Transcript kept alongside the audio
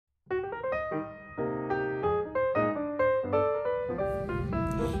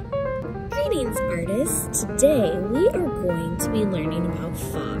Greetings, artists! Today we are going to be learning about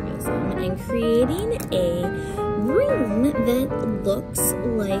fauvism and creating a room that looks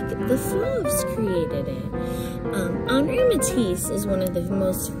like the Fauves created it. Henri Matisse is one of the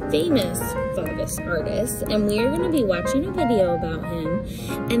most famous Fauvist artists, and we are going to be watching a video about him,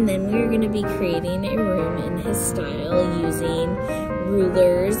 and then we are going to be creating a room in his style using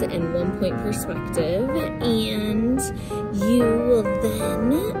rulers and one-point perspective, and you will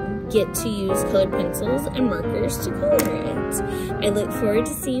then get to use colored pencils and markers to color it. I look forward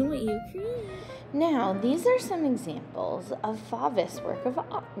to seeing what you create. Now, these are some examples of Fauvist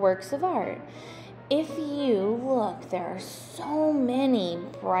works of art. If you look, there are so many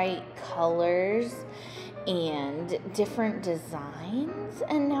bright colors and different designs,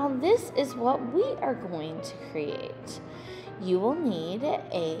 and now this is what we are going to create. You will need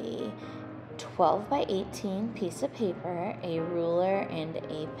a 12 by 18 piece of paper, a ruler, and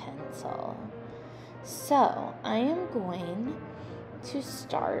a pencil. So I am going to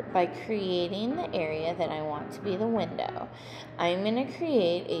start by creating the area that I want to be the window. I'm going to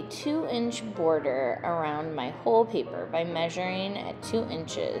create a 2-inch border around my whole paper by measuring at 2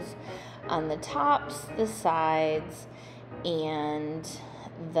 inches on the tops, the sides, and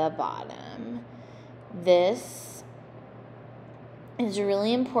the bottom. This is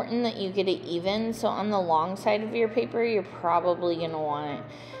really important that you get it even. So on the long side of your paper, you're probably going to want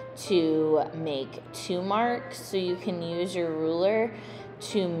to make 2 marks, so you can use your ruler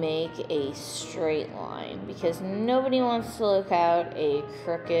to make a straight line, because nobody wants to look out a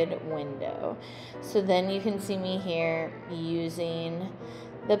crooked window. So then you can see me here using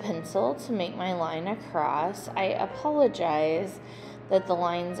the pencil to make my line across. I apologize that the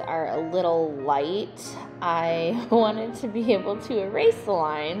lines are a little light. I wanted to be able to erase the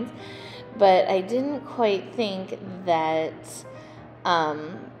lines, but I didn't quite think that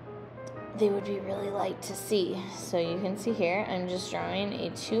they would be really light to see. So you can see here, I'm just drawing a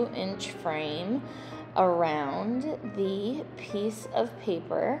 2-inch frame around the piece of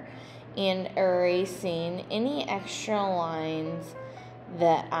paper and erasing any extra lines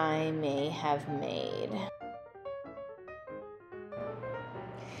that I may have made.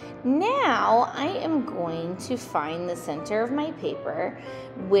 Now I am going to find the center of my paper,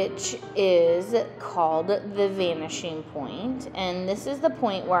 which is called the vanishing point, and this is the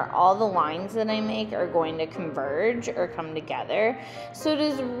point where all the lines that I make are going to converge or come together. So it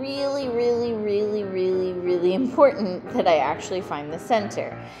is really, really, really, really, really important that I actually find the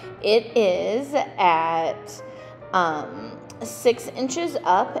center. It is at 6 inches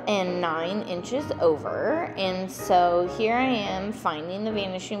up and 9 inches over, and so here I am finding the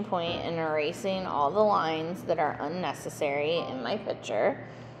vanishing point and erasing all the lines that are unnecessary in my picture.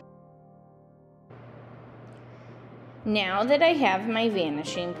 Now that I have my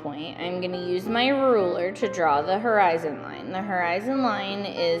vanishing point, I'm going to use my ruler to draw the horizon line. The horizon line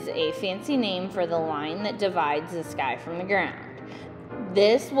is a fancy name for the line that divides the sky from the ground.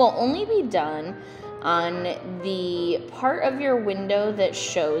 This will only be done on the part of your window that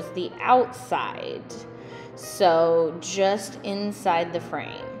shows the outside, so just inside the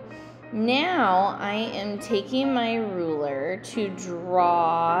frame. Now I am taking my ruler to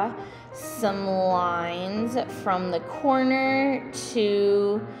draw some lines from the corner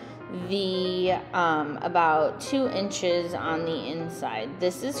to the about 2 inches on the inside.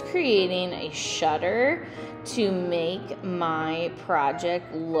 This is creating a shutter to make my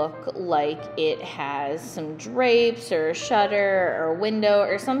project look like it has some drapes or a shutter or a window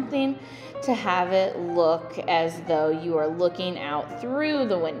or something to have it look as though you are looking out through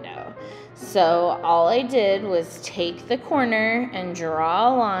the window. So all I did was take the corner and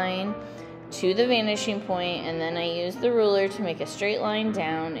draw a line to the vanishing point, and then I use the ruler to make a straight line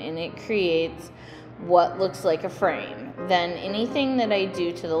down, and it creates what looks like a frame. Then anything that I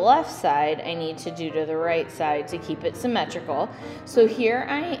do to the left side, I need to do to the right side to keep it symmetrical. So here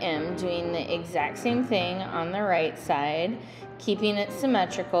I am doing the exact same thing on the right side, keeping it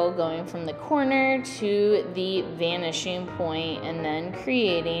symmetrical, going from the corner to the vanishing point, and then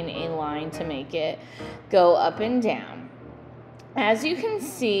creating a line to make it go up and down. As you can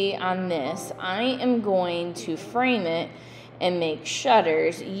see on this, I am going to frame it and make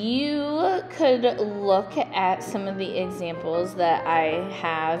shutters. You could look at some of the examples that I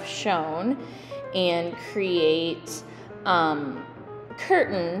have shown and create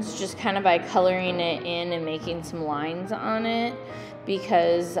curtains just kind of by coloring it in and making some lines on it,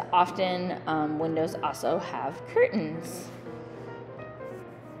 because often windows also have curtains.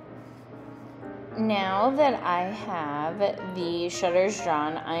 now that I have the shutters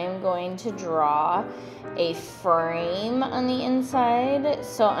drawn, I am going to draw a frame on the inside.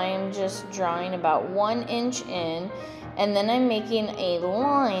 So I am just drawing about 1 inch in, and then I'm making a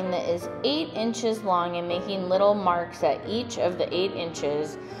line that is 8 inches long and making little marks at each of the 8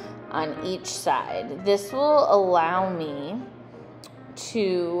 inches on each side. This will allow me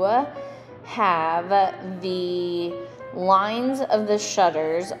to have the lines of the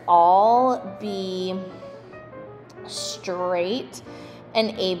shutters all be straight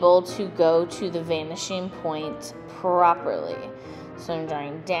and able to go to the vanishing point properly. So I'm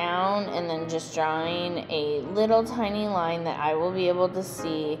drawing down and then just drawing a little tiny line that I will be able to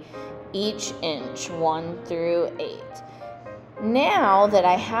see each inch, 1 through 8. Now that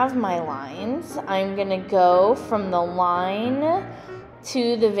I have my lines, I'm going to go from the line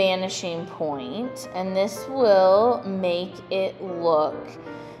to the vanishing point, and this will make it look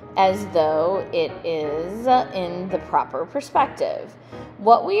as though it is in the proper perspective.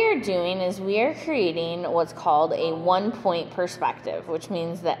 What we are doing is we are creating what's called a 1-point perspective, which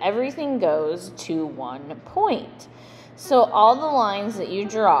means that everything goes to 1 point. So all the lines that you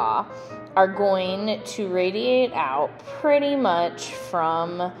draw are going to radiate out pretty much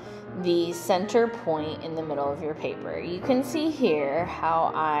from the center point in the middle of your paper. You can see here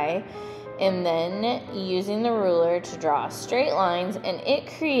how I am then using the ruler to draw straight lines, and it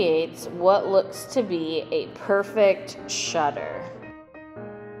creates what looks to be a perfect shutter.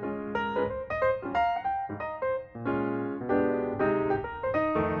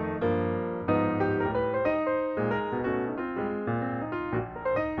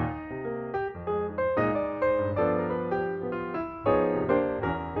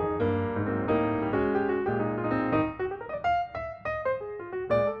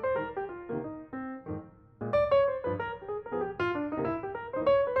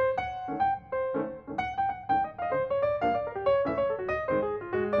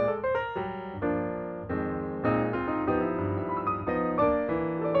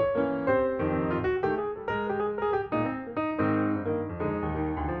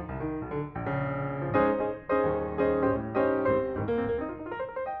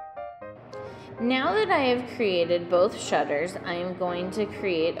 Now that I have created both shutters, I am going to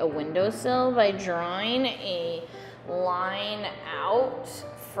create a windowsill by drawing a line out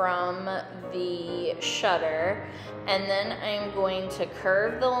from the shutter, and then I'm going to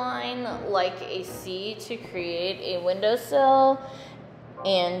curve the line like a C to create a windowsill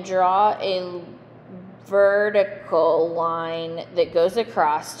and draw a vertical line that goes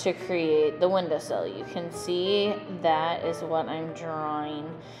across to create the windowsill. You can see that is what I'm drawing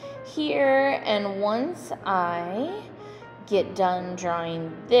here, and once I get done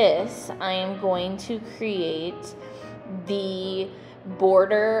drawing this, I am going to create the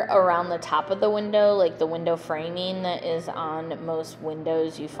border around the top of the window, like the window framing that is on most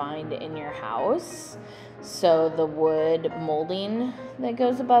windows you find in your house. So the wood molding that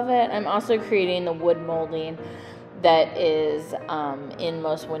goes above it. I'm also creating the wood molding that is in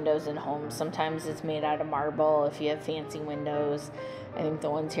most windows in homes. Sometimes it's made out of marble if you have fancy windows. I think the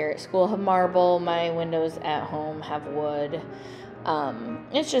ones here at school have marble. My windows at home have wood.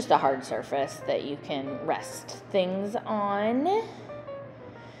 It's just a hard surface that you can rest things on.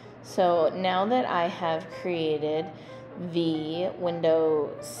 So now that I have created the window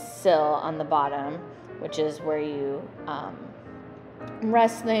sill on the bottom, which is where you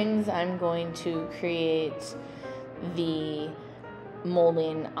rest things, I'm going to create the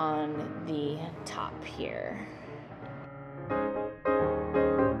molding on the top here.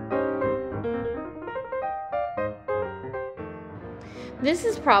 This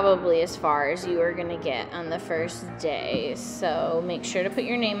is probably as far as you are going to get on the first day, so make sure to put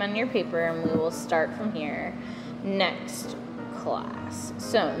your name on your paper and we will start from here next class.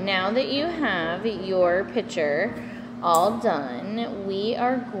 So now that you have your picture all done, we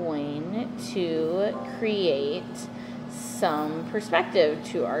are going to create some perspective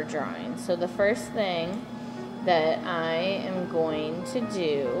to our drawing. So the first thing that I am going to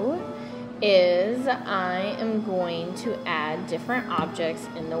do is I am going to add different objects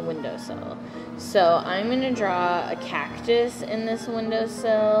in the windowsill. So I'm going to draw a cactus in this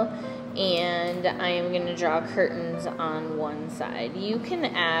windowsill, and I am going to draw curtains on one side. You can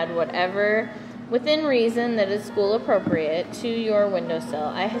add whatever within reason that is school appropriate to your windowsill.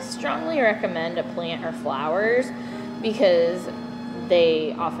 I strongly recommend a plant or flowers because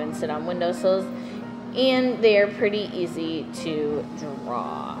they often sit on windowsills and they are pretty easy to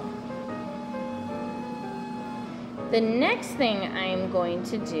draw. The next thing I'm going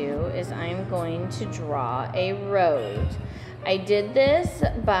to do is I'm going to draw a road. I did this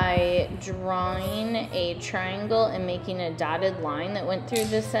by drawing a triangle and making a dotted line that went through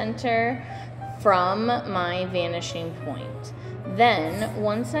the center from my vanishing point. Then,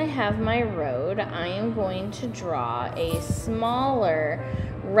 once I have my road, I am going to draw a smaller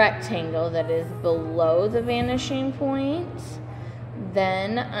rectangle that is below the vanishing point.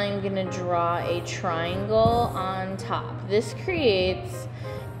 Then I'm going to draw a triangle on top. This creates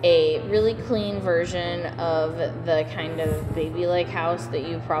a really clean version of the kind of baby-like house that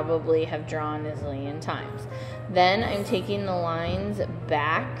you probably have drawn a zillion times. Then I'm taking the lines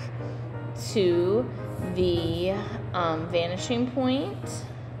back to the vanishing point,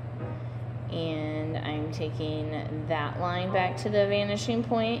 and I'm taking that line back to the vanishing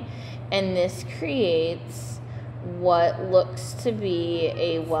point, and this creates what looks to be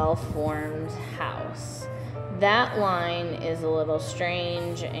a well-formed house. That line is a little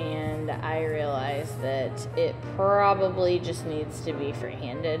strange, and I realize that it probably just needs to be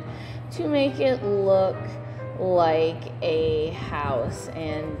freehanded to make it look like a house.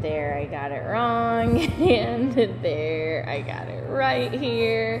 And there I got it wrong, and there I got it right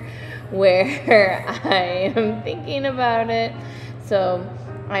here where I am thinking about it. So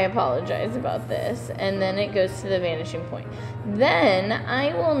I apologize about this. And then it goes to the vanishing point. Then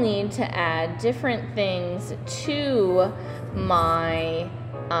I will need to add different things to my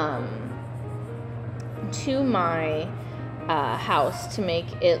house to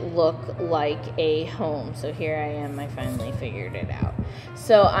make it look like a home. So here I am, I finally figured it out.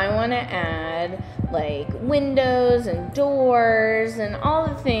 So I want to add like windows and doors and all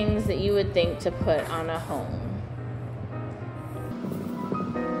the things that you would think to put on a home.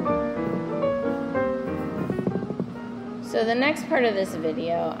 So the next part of this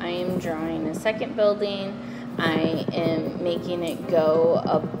video, I am drawing a second building. I am making it go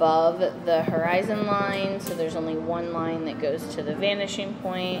above the horizon line, so there's only one line that goes to the vanishing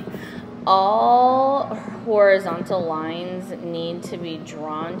point. All horizontal lines need to be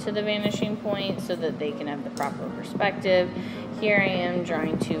drawn to the vanishing point so that they can have the proper perspective. Here I am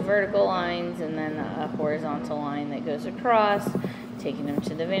drawing two vertical lines and then a horizontal line that goes across, taking them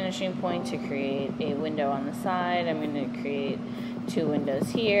to the vanishing point to create a window on the side. I'm going to create two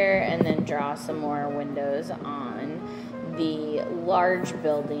windows here and then draw some more windows on the large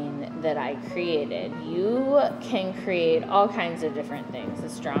building that I created. You can create all kinds of different things.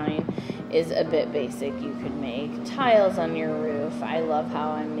 This drawing is a bit basic. You could make tiles on your roof. I love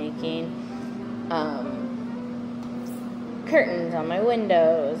how I'm making curtains on my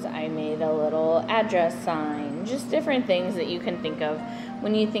windows. I made a little address sign, just different things that you can think of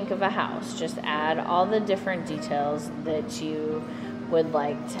when you think of a house. Just add all the different details that you would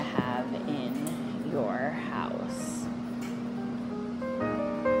like to have in your house.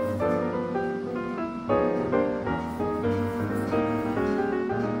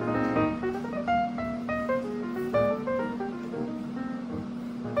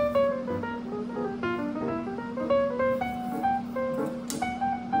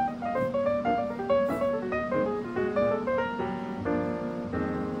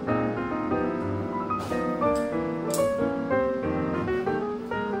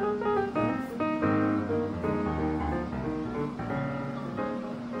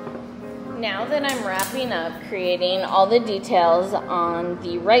 Now that I'm wrapping up creating all the details on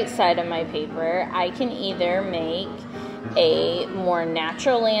the right side of my paper, I can either make a more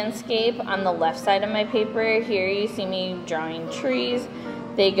natural landscape on the left side of my paper. Here you see me drawing trees.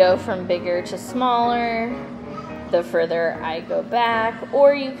 They go from bigger to smaller the further I go back,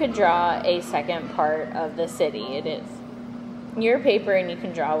 or you could draw a second part of the city. It is your paper and you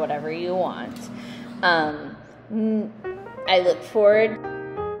can draw whatever you want. I look forward